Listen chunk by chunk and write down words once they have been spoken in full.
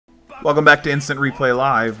Welcome back to Instant Replay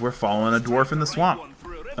Live. We're following a dwarf in the swamp.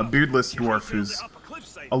 A beardless dwarf who's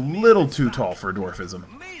a little too tall for dwarfism.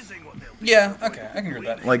 Yeah, okay, I can agree with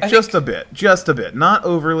that. Like, just a bit. Not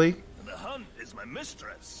overly,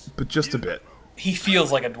 but just a bit. He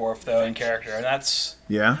feels like a dwarf, though, in character, and that's...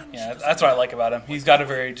 Yeah? Yeah, that's what I like about him. He's got a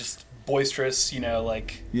very just boisterous, you know,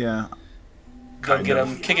 like... Yeah. Go get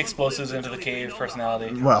him, kick explosives into the cave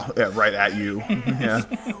personality. Well, yeah, right at you. Yeah.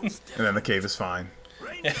 And then the cave is fine.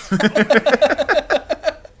 Yeah.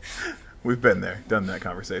 We've been there, done that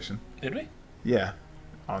conversation. Did we? Yeah.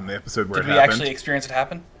 On the episode where it happened. Did we actually experience it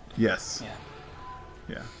happen? Yes.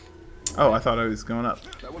 Yeah. Yeah. Oh, I thought I was going up.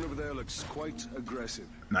 That one over there looks quite aggressive.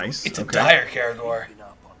 Nice. It's a dire Caragor.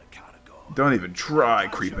 Don't even try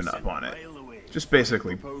creeping up on it. Just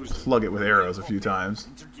basically plug it with arrows a few times.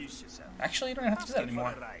 Actually, you don't have to do that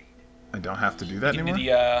anymore. I don't have to do that you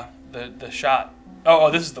anymore? do the shot.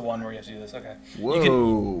 Oh, this is the one where you have to do this. Okay.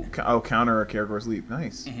 Whoa. Counter a Caragor's leap.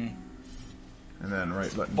 Nice. Mm-hmm. And then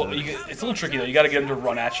right button. Well, it's a little tricky, though. You got to get him to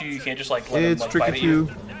run at you. You can't just, like, let him, like, bite at you.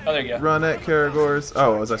 you. Oh, there you go. Run at Caragor's.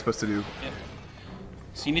 Oh, what was I supposed to do? Yep.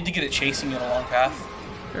 So you need to get it chasing you on a long path.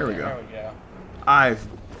 There we go. There we go. I've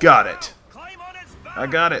got it. I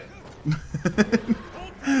got it.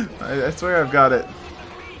 I swear I've got it.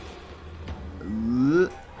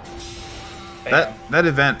 That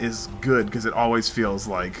event is good because it always feels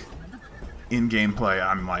like in gameplay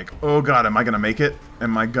I'm like, oh god, am I gonna make it?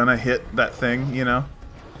 Am I gonna hit that thing? You know?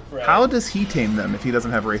 Right. How does he tame them if he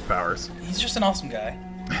doesn't have wraith powers? He's just an awesome guy.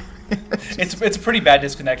 It's a pretty bad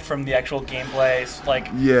disconnect from the actual gameplay. Like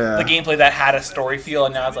the gameplay that had a story feel,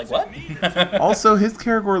 and now it's like what? Also, his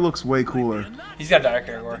Caragor looks way cooler. He's got a dire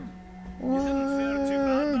Caragor. What?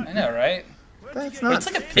 I know, right? That's not but it's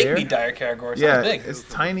like a fair. pygmy dire Caragor. It's yeah, big. It's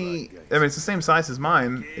tiny. I mean, it's the same size as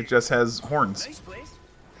mine. It just has horns.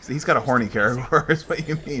 So he's got a horny Caragor, is what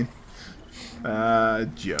you mean.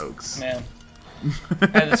 Jokes. Man. I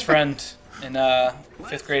had this friend in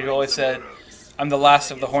 5th grade who always said, I'm the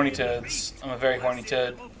last of the horny toads. I'm a very horny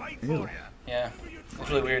toad. Ew. Yeah. It's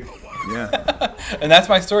really weird. Yeah. And that's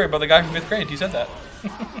my story about the guy from 5th grade. You said that.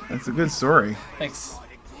 That's a good story. Thanks.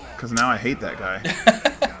 Because now I hate that guy.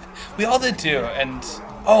 We all did too, and...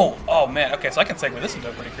 Oh man, okay, so I can segue this into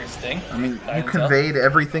a pretty crazy thing. I mean, you conveyed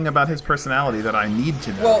everything about his personality that I need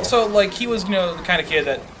to know. Well, so, like, he was, you know, the kind of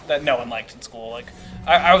kid that no one liked in school. Like,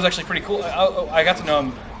 I was actually pretty cool. I got to know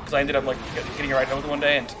him because I ended up, like, getting a ride home with him one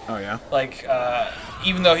day, and... Oh, yeah? Like,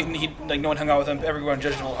 even though he like, no one hung out with him, everyone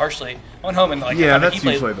judged him a little harshly. I went home and, like... Yeah, that's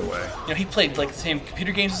usually the way. You know, he played, like, the same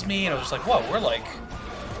computer games as me, and I was just like, whoa,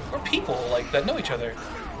 we're people, like, that know each other.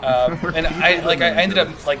 And I ended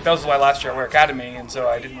up, like, that was my last year at Ware Academy, and so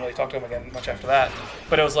I didn't really talk to him again much after that.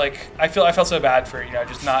 But it was like, I felt so bad for, you know,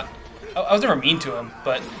 just not, I was never mean to him,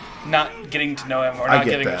 but not getting to know him or not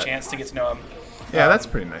getting a chance to get to know him. Yeah, that's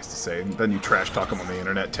pretty nice to say. And then you trash talk him on the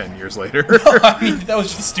internet 10 years later. I mean, that was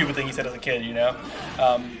just a stupid thing he said as a kid, you know?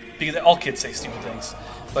 Because all kids say stupid things.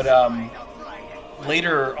 But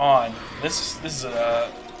later on, this is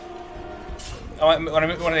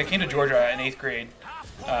when I came to Georgia in 8th grade,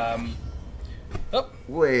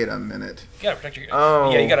 Wait a minute. You gotta protect your...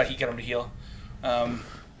 Oh. Yeah, you gotta get him to heal. I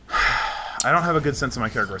don't have a good sense of my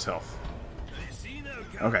character's health.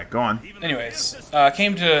 Okay, go on. Anyways,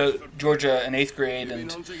 came to Georgia in 8th grade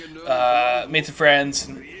and made some friends.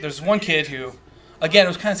 And there's one kid who, again, it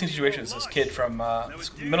was kind of the same situation as this kid from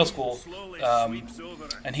middle school.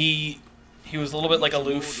 And he was a little bit, like,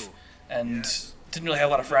 aloof and didn't really have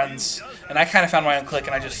a lot of friends. And I kind of found my own clique,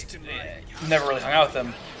 and I just never really hung out with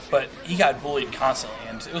him. But he got bullied constantly,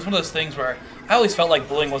 and it was one of those things where I always felt like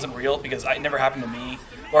bullying wasn't real because it never happened to me,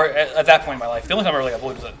 or at that point in my life. The only time I really got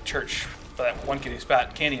bullied was at church by that one kid who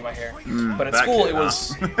spat candy in my hair. But at school, it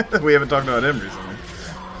was... We haven't talked about him recently.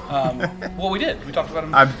 Well, we did. We talked about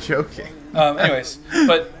him. I'm joking. Anyways,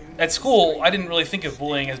 but at school, I didn't really think of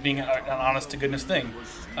bullying as being an honest-to-goodness thing.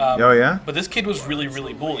 Oh, yeah? But this kid was really,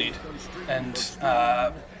 really bullied. And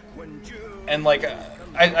like...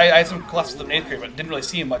 I had some classes in 8th grade, but didn't really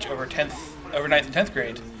see him much over 9th and 10th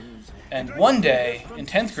grade. And one day in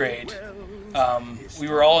 10th grade, we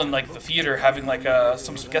were all in, like, the theater having, like,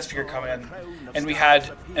 some guest speaker come in, and we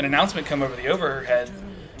had an announcement come over the overhead,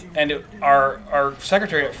 and our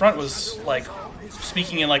secretary up front was, like,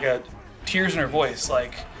 speaking in, like, a tears in her voice,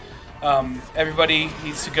 like, everybody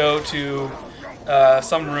needs to go to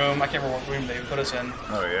some room. I can't remember what room they put us in.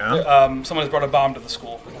 Oh, yeah? Someone has brought a bomb to the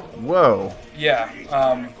school. Whoa. Yeah.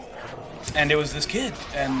 And it was this kid.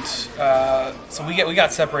 And so we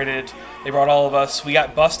got separated. They brought all of us. We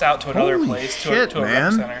got bussed out to another Holy place, shit, to a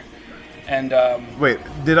rec center. And wait,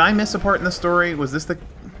 did I miss a part in the story? Was this the...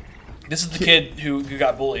 This is the kid who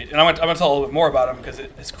got bullied, and I'm gonna tell a little bit more about him because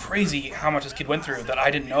it's crazy how much this kid went through that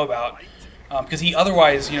I didn't know about. Because he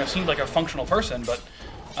otherwise, seemed like a functional person, but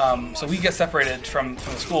so we get separated from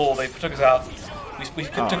the school. They took us out. We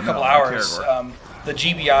took a couple hours. The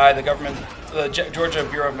GBI, the government, the Georgia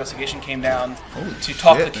Bureau of Investigation came down to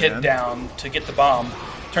talk the kid down to get the bomb.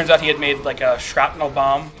 Turns out he had made like a shrapnel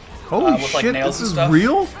bomb with like nails and stuff. This is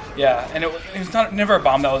real? Yeah, and it was never a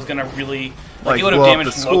bomb that was gonna really it would have blow up damaged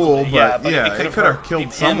the school, locally. but it could have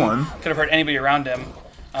killed someone. Could have hurt anybody around him.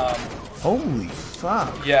 Holy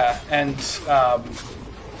fuck! Yeah, and so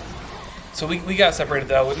we got separated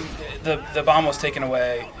though. The bomb was taken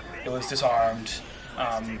away. It was disarmed.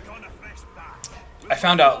 I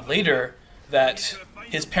found out later that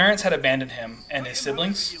his parents had abandoned him and his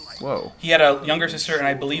siblings. Whoa. He had a younger sister and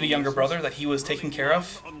I believe a younger brother that he was taking care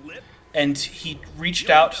of. And he reached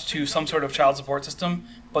out to some sort of child support system,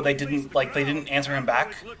 but they didn't answer him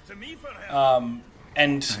back.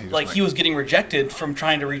 He was getting rejected from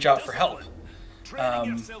trying to reach out for help.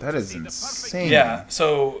 That is insane. Yeah,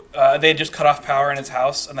 so they had just cut off power in his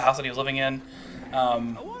house, in the house that he was living in.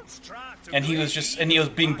 And he was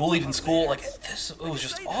being bullied in school. It was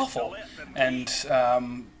just awful. And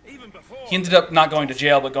he ended up not going to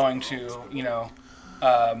jail, but going to,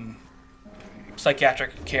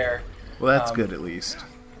 psychiatric care. Well, that's good at least.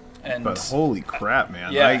 But holy crap,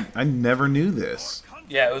 man. Yeah. I never knew this.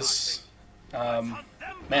 Yeah, it was, it was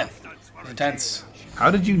intense.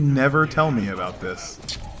 How did you never tell me about this?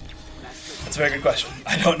 That's a very good question.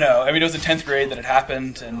 I don't know. I mean, it was in 10th grade that it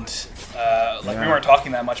happened, and we weren't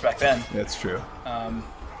talking that much back then. That's true.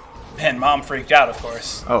 And Mom freaked out, of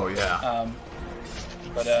course. Oh, yeah.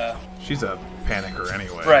 But she's a panicker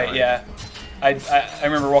anyway. Right, yeah. I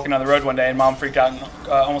remember walking down the road one day, and Mom freaked out and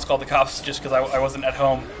almost called the cops just because I wasn't at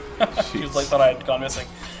home. She was thought I had gone missing.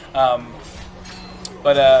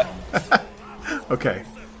 Okay.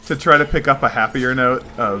 To try to pick up a happier note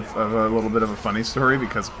of a little bit of a funny story,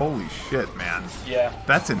 because holy shit, man. Yeah.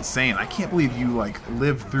 That's insane. I can't believe you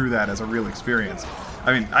lived through that as a real experience.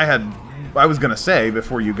 I mean, I was gonna say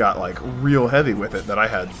before you got real heavy with it that I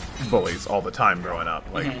had bullies all the time growing up.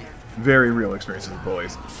 Very real experiences with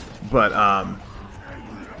bullies. But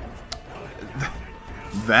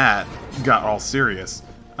that got all serious.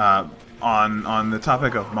 On the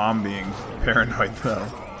topic of Mom being paranoid though.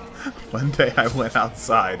 One day I went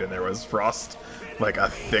outside and there was frost, a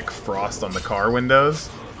thick frost on the car windows,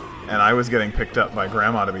 and I was getting picked up by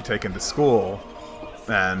Grandma to be taken to school,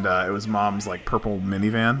 and it was Mom's purple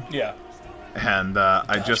minivan. Yeah. And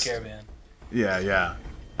Caravan. Yeah.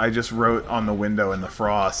 I just wrote on the window in the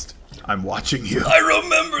frost, "I'm watching you." I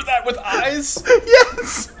remember that with eyes.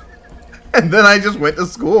 Yes. And then I just went to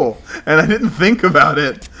school, and I didn't think about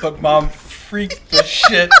it. But Mom freaked the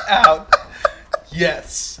shit out.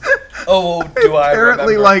 Yes. Oh, do I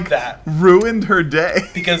apparently, remember that. Ruined her day.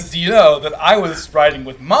 Because you know that I was riding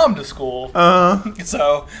with Mom to school.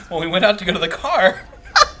 So when we went out to go to the car,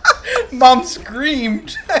 Mom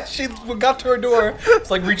screamed. She got to her door.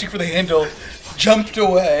 It's reaching for the handle. Jumped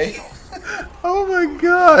away. Oh my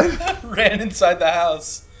god. Ran inside the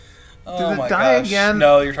house. Oh Did my it die gosh. again?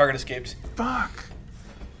 No, your target escaped. Fuck.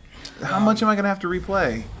 How much am I going to have to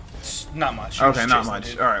replay? Not much. Okay, not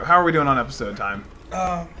much. All right, how are we doing on episode time?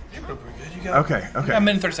 You're pretty good. You got Okay. a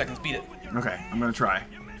minute and 30 seconds. Beat it. Okay, I'm going to try.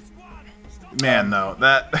 Man, though,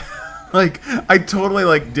 that... I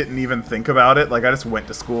totally, didn't even think about it. I just went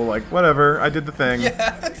to school, whatever, I did the thing.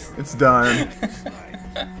 Yes. It's done.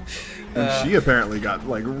 And she apparently got,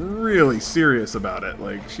 really serious about it.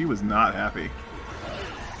 She was not happy.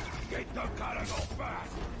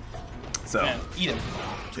 So... Man, eat him.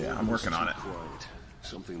 Yeah, I'm working on it.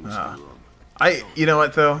 Something must be wrong. You know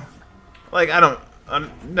what, though? I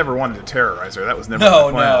never wanted to terrorize her. That was never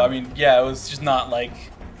No, my plan. I mean, yeah, it was just not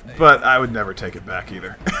But I would never take it back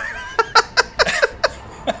either.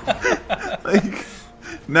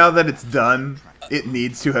 Now that it's done, it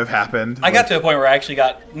needs to have happened. I got to a point where I actually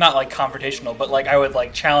got, not confrontational, but I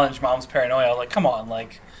would challenge Mom's paranoia. Come on,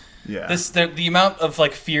 yeah. the amount of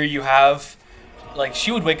fear you have,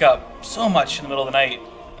 she would wake up so much in the middle of the night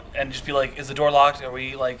and just be is the door locked? Are we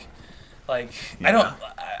Yeah. I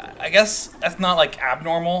guess that's not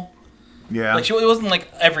abnormal. Yeah. It wasn't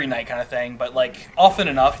every night kind of thing, but often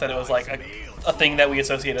enough that it was a thing that we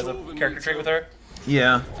associate as a character trait with her.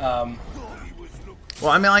 Yeah.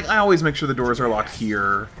 Well, I mean, I always make sure the doors are locked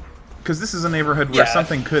here, because this is a neighborhood where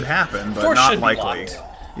something could happen, but Doors not should be likely. locked.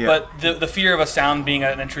 Yeah. But the fear of a sound being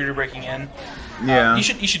an intruder breaking in. Yeah. You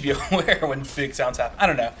should be aware when big sounds happen. I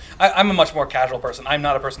don't know. I'm a much more casual person. I'm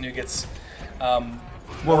not a person who gets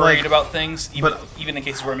worried about things, even in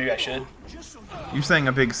cases where maybe I should. You're saying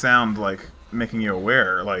a big sound, like, making you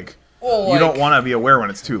aware. Like, Well, you don't like- want to be aware when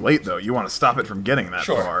it's too late, though. You want to stop it from getting that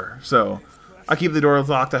Sure. far. So, I keep the doors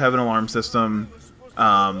locked. I have an alarm system.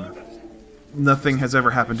 Nothing has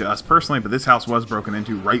ever happened to us personally, but this house was broken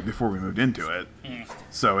into right before we moved into it.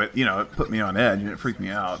 So, it put me on edge, and it freaked me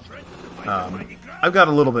out. I've got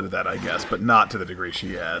a little bit of that, I guess, but not to the degree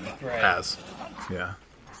she has. Yeah.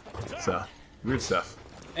 So, weird stuff.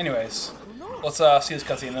 Anyways, let's see this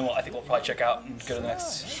cutscene, and then I think we'll probably check out and go to the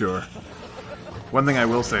next. Sure. One thing I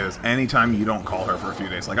will say is, anytime you don't call her for a few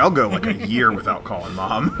days, like, I'll go like a year without calling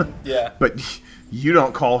Mom. Yeah. But you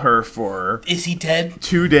don't call her for Is he dead?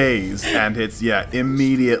 2 days, and it's,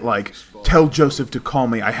 immediate, like, tell Joseph to call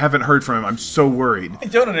me. I haven't heard from him. I'm so worried. I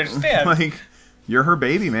don't understand. Like, you're her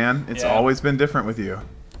baby, man. It's always been different with you.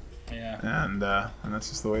 Yeah. And that's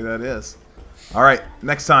just the way that is. All right,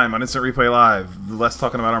 next time on Instant Replay Live, less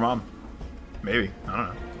talking about our mom. Maybe. I don't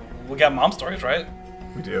know. We got mom stories, right?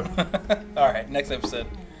 We do. All right, next episode.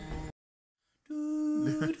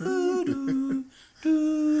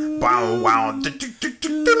 Wow, wow.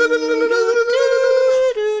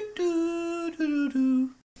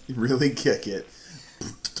 Really kick it.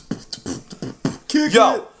 Kick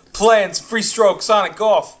Yo, it. plans, free stroke, Sonic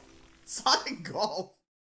Golf. Sonic Golf.